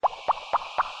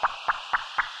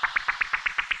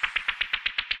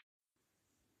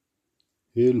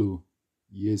Hello.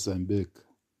 Yes, I'm back.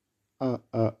 Ah,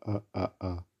 ah, ah, ah,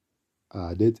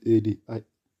 ah. That early.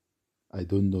 I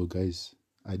don't know, guys.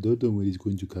 I don't know when he's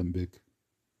going to come back.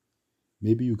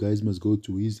 Maybe you guys must go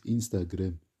to his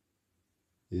Instagram.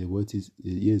 What is,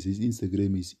 yes, his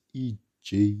Instagram is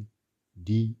EJDEVAS.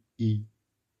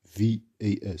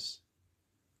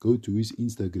 Go to his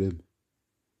Instagram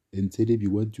and tell him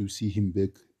you want to see him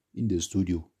back in the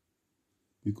studio.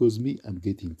 Because me, I'm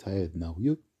getting tired now.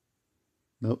 Yo,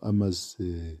 now I must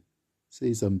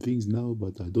say some things now,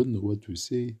 but I don't know what to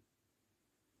say.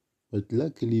 But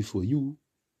luckily for you,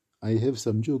 I have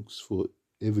some jokes for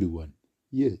everyone.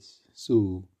 Yes,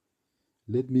 so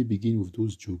let me begin with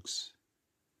those jokes.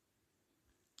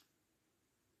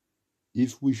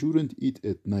 If we shouldn't eat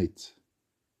at night,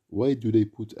 why do they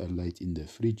put a light in the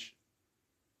fridge?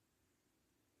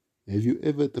 Have you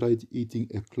ever tried eating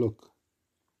a clock?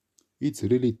 It's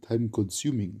really time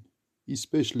consuming,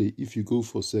 especially if you go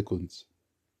for seconds.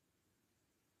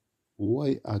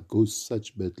 Why are ghosts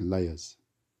such bad liars?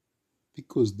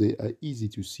 Because they are easy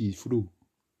to see through.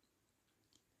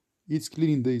 It's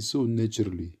cleaning day so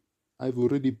naturally. I've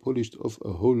already polished off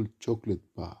a whole chocolate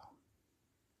bar.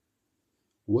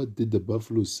 What did the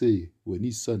buffalo say when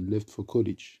his son left for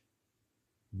college?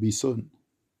 Bison.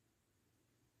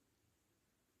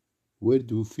 Where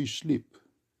do fish sleep?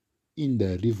 In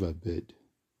the riverbed.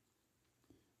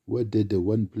 What did the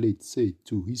one plate say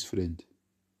to his friend?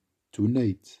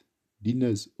 Tonight,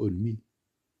 dinner's on me.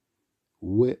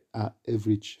 Where are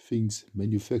average things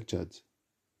manufactured?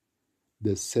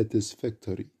 The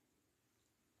satisfactory.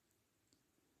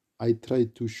 I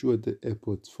tried to sue the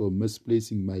airport for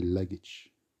misplacing my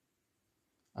luggage.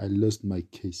 I lost my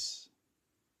case.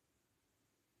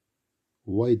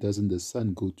 Why doesn't the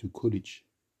sun go to college?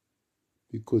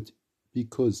 Because,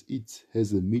 because it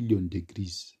has 1,000,000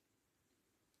 degrees.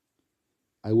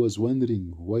 I was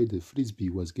wondering why the frisbee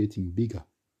was getting bigger.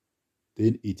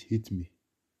 Then it hit me.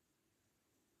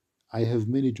 I have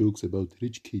many jokes about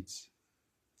rich kids.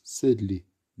 Sadly,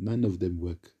 none of them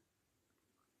work.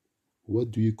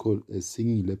 What do you call a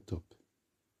singing laptop?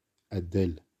 A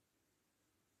Dell.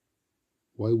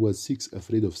 Why was 6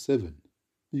 afraid of 7?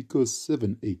 Because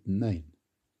 7, 8, 9.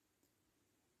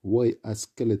 Why are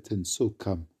skeletons so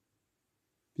calm?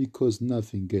 Because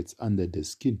nothing gets under the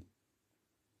skin.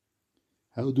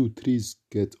 How do trees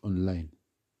get online?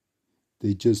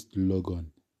 They just log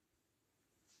on.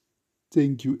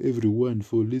 Thank you everyone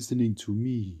for listening to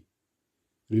me.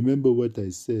 Remember what I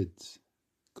said.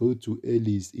 Go to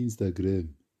Ellie's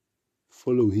Instagram,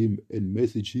 follow him and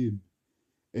message him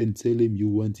and tell him you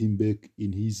want him back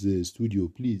in his studio,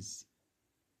 please.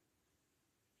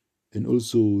 And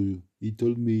also, he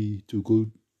told me to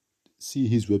go see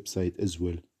his website as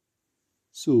well.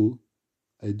 So,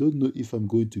 I don't know if I'm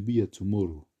going to be here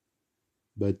tomorrow,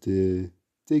 but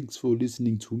thanks for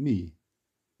listening to me.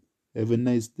 Have a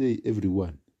nice day,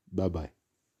 everyone. Bye bye.